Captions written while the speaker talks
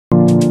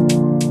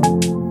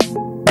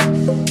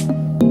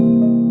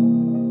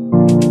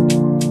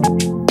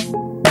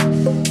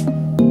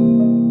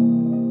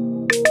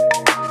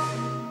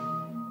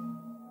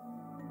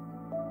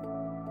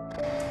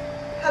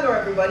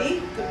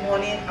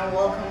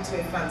welcome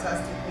to a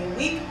fantastic new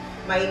week.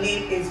 My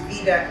name is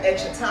Vida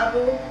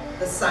Echetabu,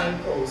 the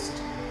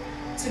signpost.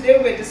 Today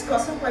we're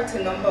discussing quite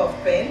a number of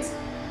things,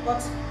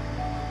 but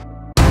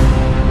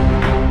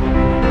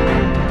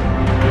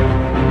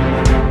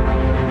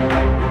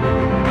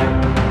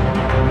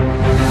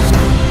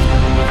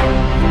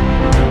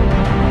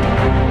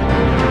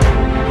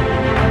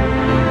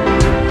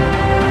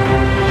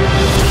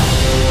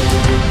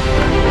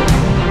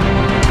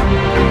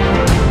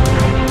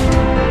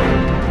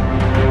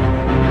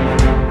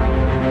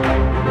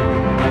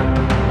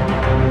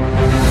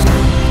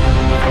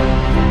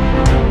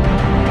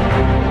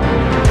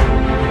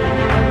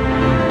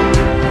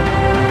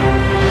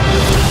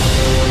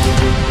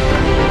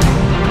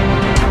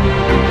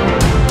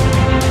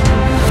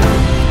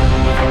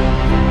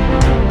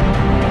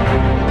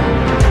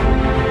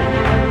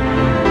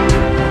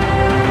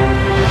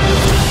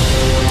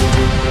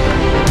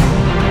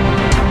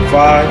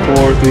Five,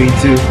 4, 3, 2.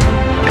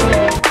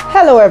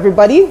 Hello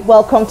everybody,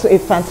 welcome to a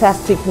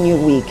fantastic new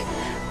week.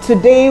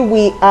 Today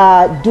we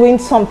are doing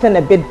something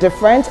a bit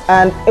different,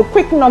 and a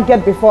quick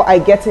nugget before I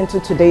get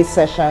into today's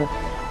session.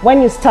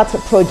 When you start a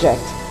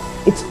project,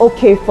 it's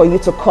okay for you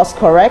to course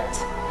correct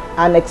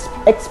and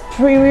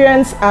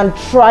experience and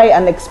try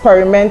and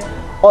experiment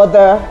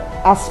other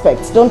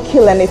aspects. Don't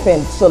kill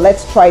anything, so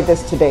let's try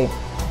this today.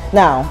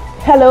 Now,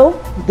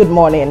 hello, good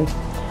morning.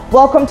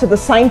 Welcome to the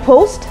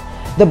signpost,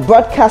 the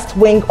broadcast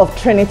wing of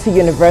Trinity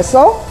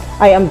Universal.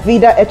 I am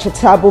Vida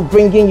Echetabu,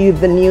 bringing you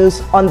the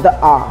news on the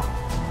hour.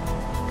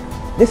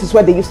 This is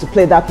where they used to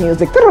play that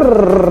music.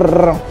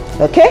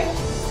 Okay?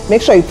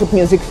 Make sure you put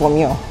music from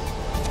you.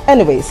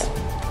 Anyways,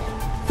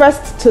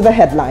 first to the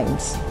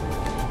headlines.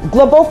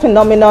 Global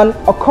phenomenon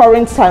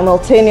occurring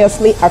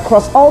simultaneously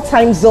across all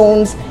time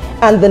zones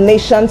and the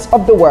nations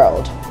of the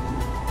world.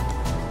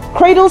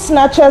 Cradle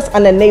snatchers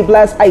and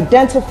enablers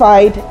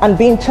identified and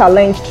being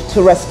challenged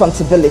to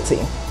responsibility.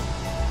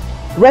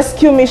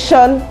 Rescue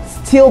mission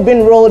still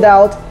being rolled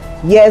out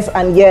years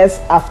and years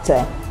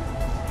after.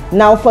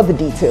 Now for the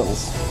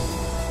details.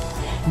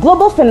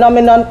 Global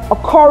phenomenon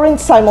occurring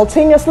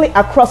simultaneously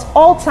across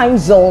all time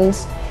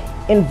zones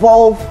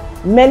involve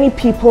many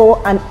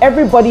people and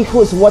everybody who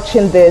is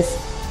watching this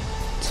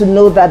to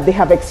know that they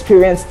have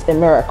experienced a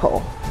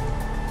miracle.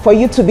 For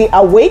you to be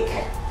awake,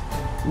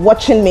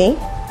 watching me,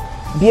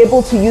 be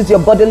able to use your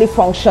bodily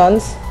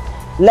functions,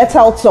 let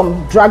out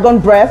some dragon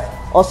breath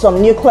or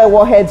some nuclear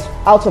warheads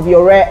out of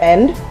your rear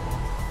end,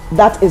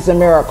 that is a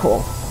miracle.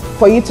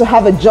 For you to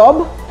have a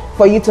job,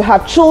 for you to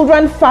have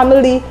children,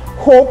 family,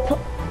 hope,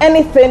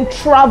 anything,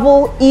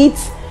 travel, eat,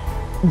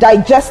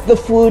 digest the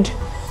food,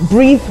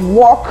 breathe,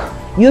 walk,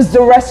 use the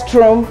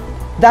restroom,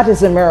 that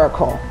is a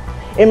miracle.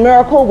 A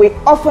miracle we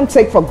often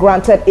take for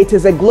granted. It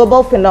is a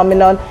global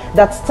phenomenon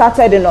that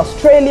started in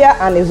Australia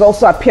and is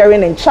also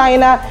appearing in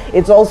China.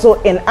 It's also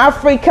in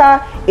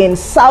Africa, in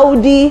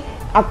Saudi,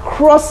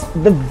 across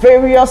the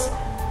various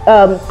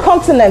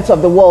continents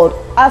of the world,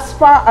 as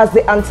far as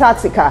the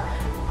Antarctica.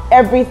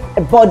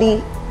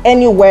 Everybody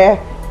anywhere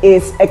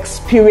is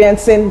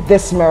experiencing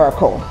this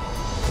miracle.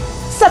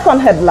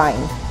 Second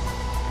headline: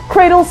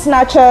 cradle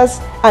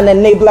snatchers and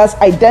enablers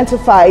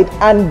identified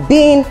and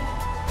being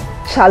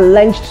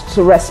challenged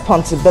to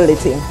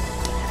responsibility.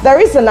 There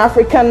is an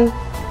African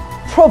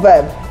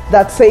proverb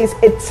that says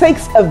it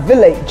takes a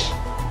village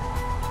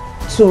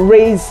to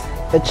raise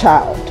a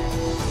child.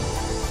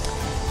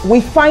 We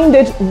find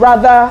it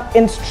rather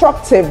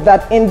instructive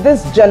that in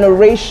this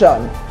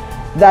generation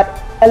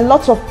that a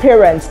lot of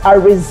parents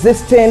are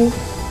resisting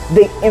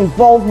the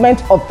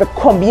involvement of the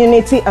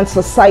community and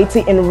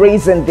society in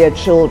raising their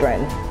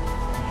children.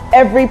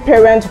 Every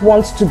parent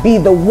wants to be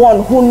the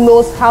one who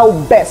knows how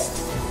best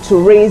to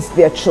raise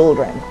their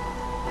children.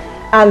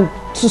 And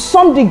to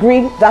some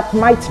degree, that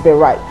might be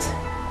right.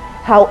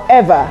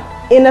 However,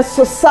 in a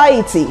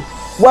society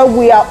where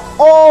we are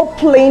all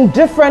playing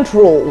different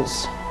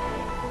roles,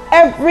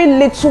 every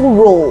little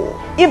role,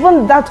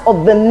 even that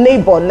of the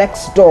neighbor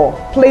next door,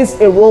 plays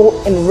a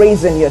role in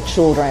raising your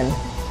children.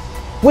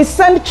 We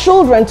send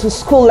children to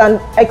school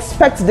and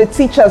expect the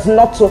teachers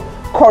not to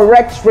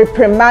correct,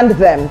 reprimand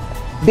them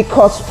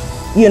because,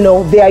 you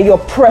know, they are your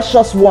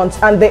precious ones,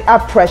 and they are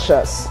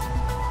precious.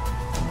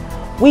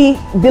 We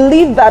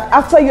believe that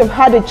after you've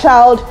had a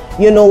child,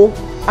 you know,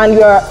 and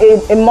you're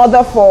a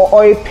mother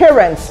or a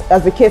parent,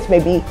 as the case may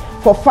be,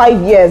 for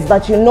 5 years,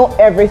 that you know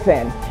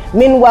everything.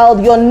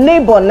 Meanwhile, your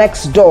neighbor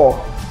next door,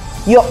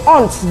 your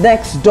aunt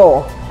next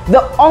door,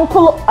 the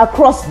uncle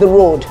across the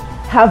road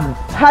have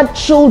had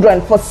children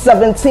for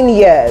 17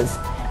 years,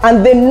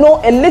 and they know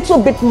a little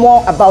bit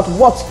more about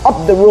what's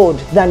up the road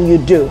than you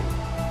do.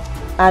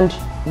 And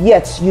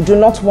yet you do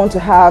not want to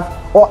have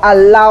or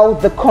allow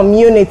the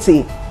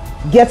community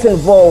get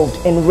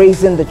involved in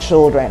raising the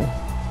children.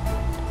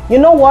 You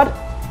know what?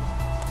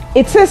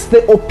 It is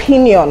the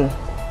opinion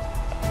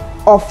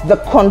of the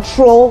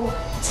control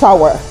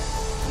tower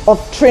of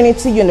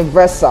Trinity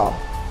Universal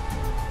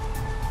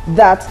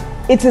that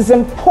it is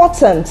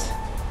important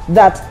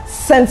that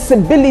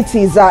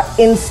sensibilities are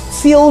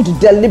instilled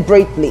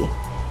deliberately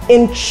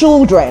in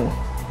children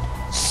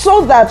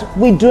so that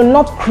we do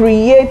not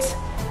create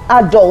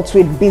adults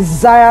with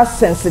bizarre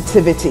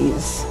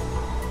sensitivities.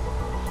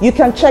 You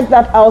can check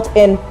that out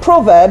in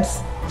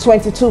Proverbs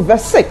 22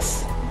 verse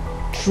 6.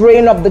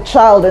 Train up the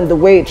child in the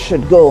way it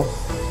should go,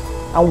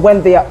 and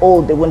when they are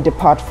old, they won't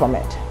depart from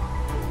it.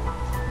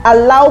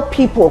 Allow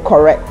people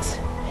correct.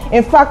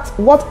 In fact,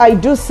 what I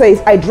do say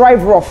is I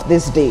drive rough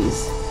these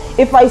days.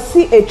 If I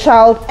see a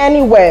child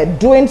anywhere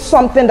doing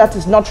something that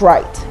is not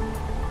right,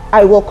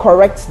 I will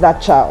correct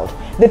that child.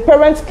 The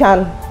parents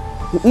can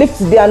lift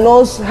their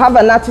nose, have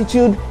an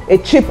attitude, a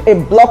chip, a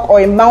block,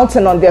 or a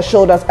mountain on their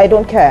shoulders. I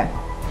don't care.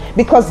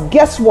 Because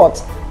guess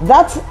what?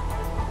 That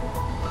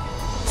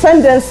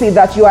tendency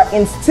that you are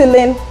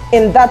instilling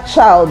in that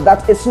child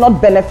that is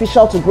not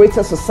beneficial to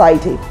greater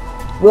society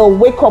will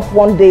wake up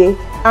one day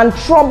and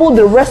trouble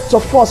the rest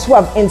of us who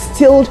have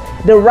instilled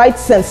the right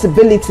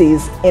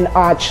sensibilities in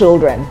our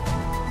children.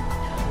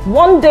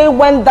 One day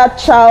when that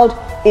child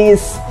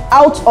is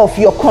out of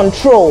your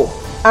control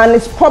and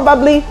is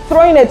probably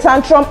throwing a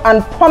tantrum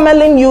and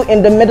pummeling you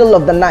in the middle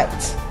of the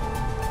night,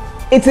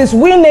 it is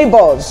we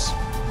neighbors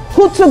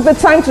who took the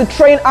time to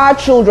train our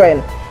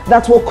children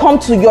that will come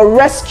to your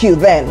rescue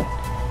then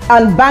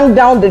and bang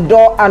down the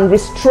door and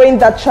restrain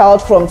that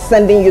child from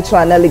sending you to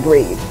an early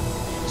grave.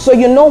 So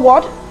you know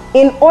what?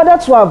 In order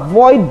to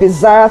avoid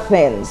bizarre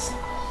things,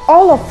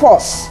 all of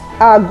us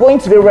are going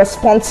to be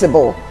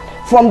responsible.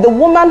 From the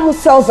woman who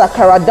sells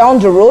akara down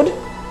the road,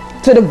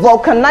 to the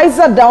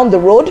vulcanizer down the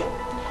road,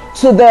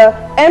 to the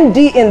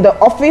MD in the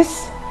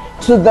office,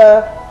 to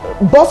the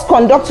bus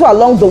conductor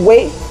along the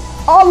way,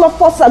 all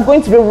of us are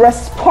going to be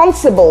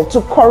responsible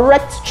to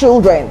correct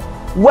children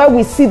where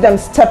we see them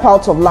step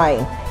out of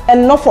line.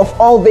 Enough of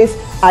all this,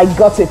 I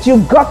got it.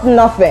 You got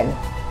nothing.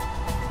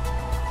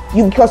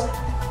 Because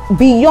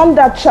beyond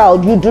that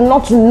child, you do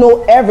not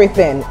know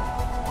everything.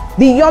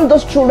 Beyond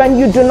those children,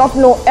 you do not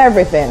know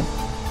everything.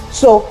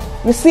 So,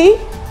 you see,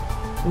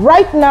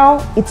 right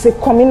now, it's a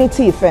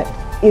community effect,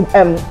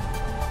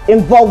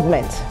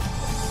 involvement.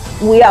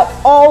 We are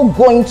all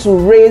going to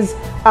raise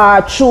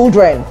our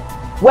children,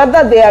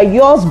 whether they are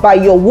yours by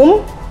your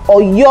womb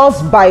or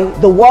yours by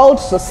the world,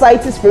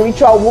 society,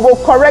 spiritual. We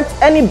will correct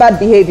any bad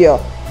behavior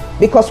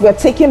because we're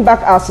taking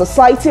back our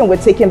society and we're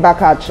taking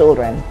back our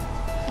children.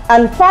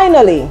 And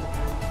finally,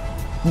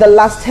 the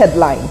last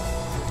headline: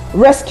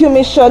 rescue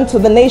mission to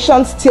the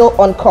nation still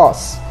on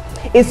course.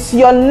 Is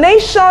your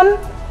nation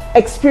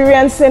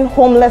experiencing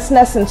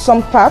homelessness in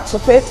some parts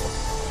of it?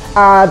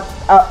 Are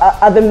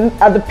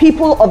the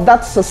people of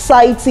that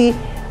society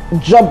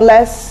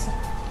jobless,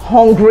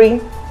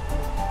 hungry?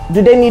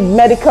 Do they need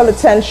medical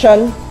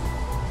attention?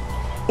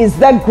 Is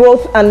there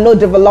growth and no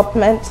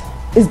development?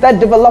 Is there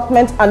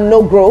development and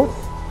no growth?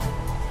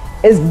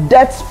 Is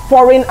debt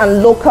foreign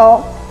and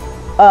local?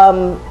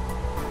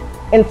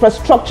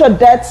 Infrastructure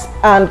debt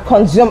and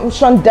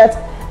consumption debt,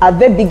 are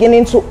they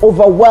beginning to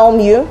overwhelm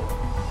you?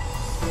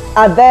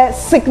 Are there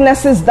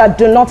sicknesses that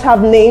do not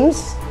have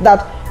names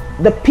that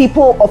the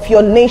people of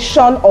your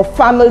nation or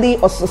family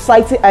or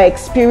society are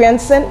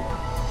experiencing?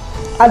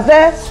 Are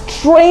there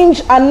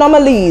strange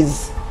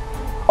anomalies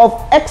of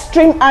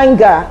extreme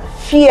anger,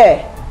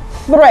 fear,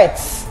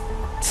 threats,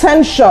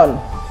 tension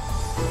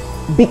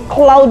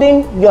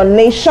beclouding your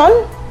nation?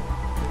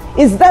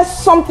 Is there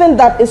something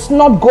that is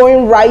not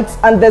going right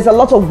and there's a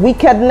lot of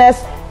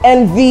wickedness,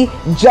 envy,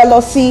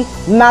 jealousy,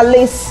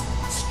 malice,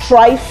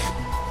 strife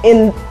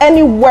in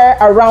anywhere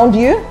around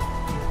you?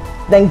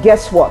 Then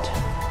guess what?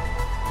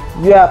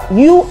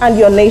 You and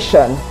your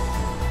nation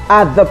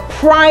are the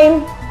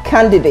prime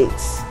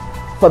candidates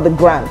for the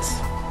grant.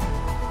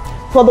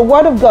 For the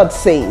word of God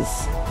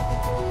says,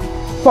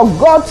 for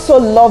God so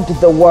loved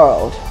the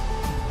world.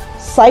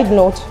 Side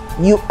note,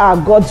 you are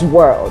God's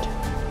world,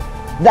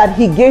 that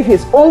he gave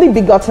his only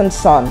begotten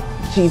son,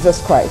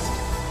 Jesus Christ.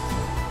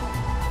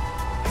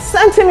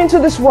 Sent him into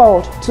this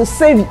world to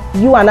save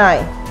you and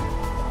I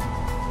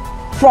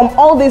from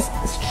all these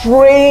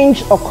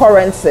strange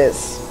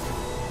occurrences,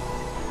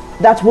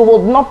 that we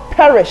will not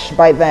perish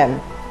by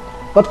them,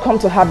 but come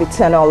to have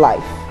eternal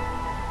life.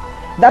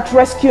 That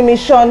rescue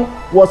mission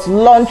was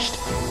launched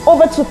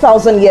over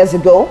 2,000 years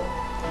ago.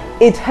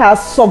 It has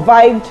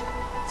survived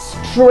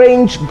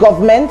strange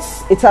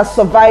governments. It has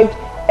survived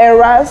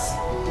eras,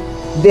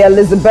 the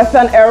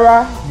Elizabethan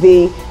era,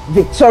 the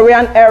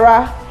Victorian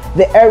era,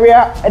 the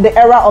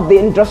era of the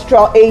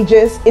industrial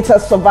ages. It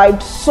has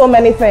survived so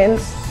many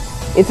things.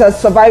 It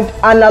has survived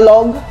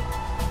analog.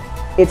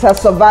 It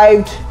has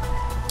survived,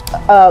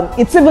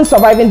 it's even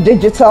surviving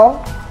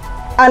digital,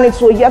 and it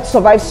will yet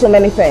survive so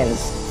many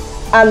things.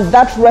 And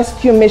that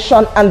rescue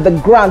mission and the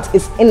grant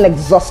is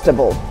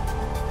inexhaustible.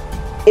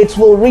 It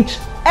will reach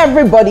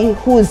everybody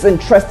who is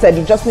interested.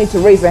 You just need to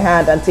raise your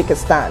hand and take a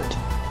stand.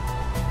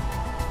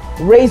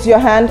 Raise your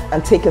hand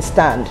and take a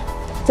stand.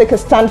 Take a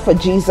stand for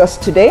Jesus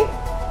today,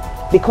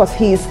 because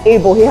he is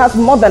able. He has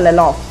more than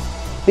enough,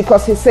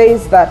 because he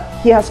says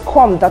that he has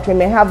come that we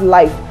may have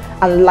life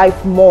and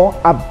life more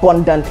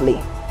abundantly.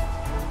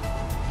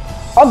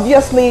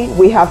 Obviously,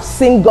 we have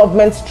seen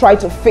governments try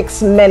to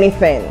fix many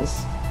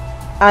things.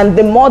 And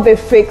the more they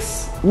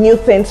fix, new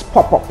things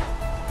pop up.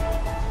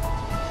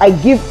 I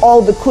give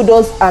all the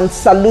kudos and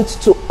salutes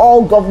to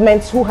all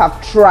governments who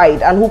have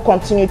tried and who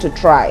continue to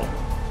try.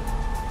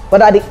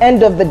 But at the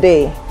end of the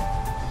day,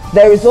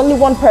 there is only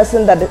one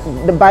person that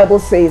the Bible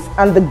says,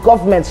 and the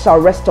government shall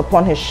rest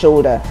upon his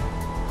shoulder.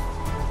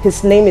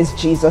 His name is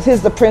Jesus.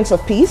 He's the Prince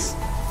of Peace.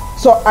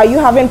 So are you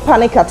having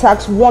panic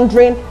attacks,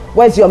 wondering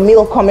where's your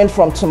meal coming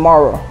from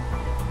tomorrow?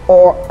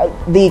 Or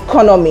the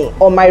economy,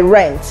 or my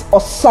rent,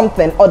 or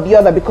something or the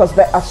other, because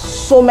there are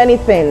so many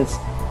things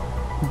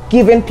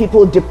giving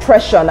people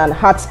depression and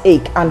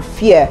heartache and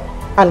fear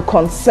and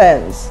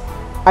concerns.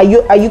 Are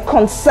you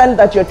concerned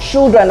that your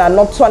children are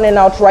not turning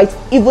out right,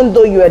 even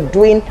though you are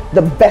doing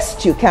the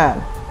best you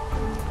can?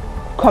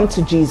 Come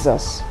to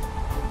Jesus.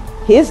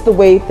 He is the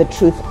way, the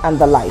truth, and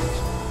the life.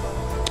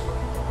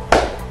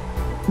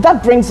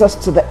 That brings us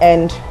to the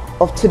end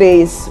of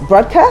today's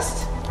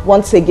broadcast.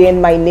 Once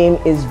again, my name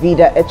is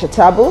Vida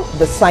Echetabu,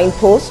 the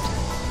signpost,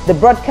 the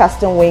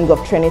broadcasting wing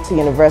of Trinity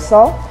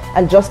Universal.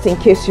 And just in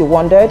case you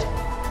wondered,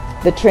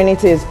 the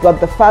Trinity is God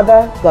the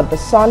Father, God the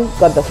Son,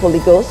 God the Holy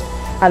Ghost,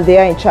 and they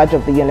are in charge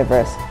of the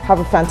universe. Have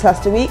a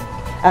fantastic week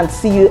and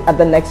see you at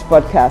the next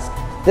broadcast.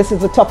 This is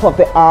the top of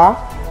the hour,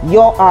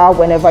 your hour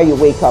whenever you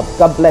wake up.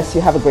 God bless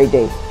you. Have a great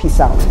day. Peace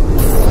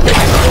out.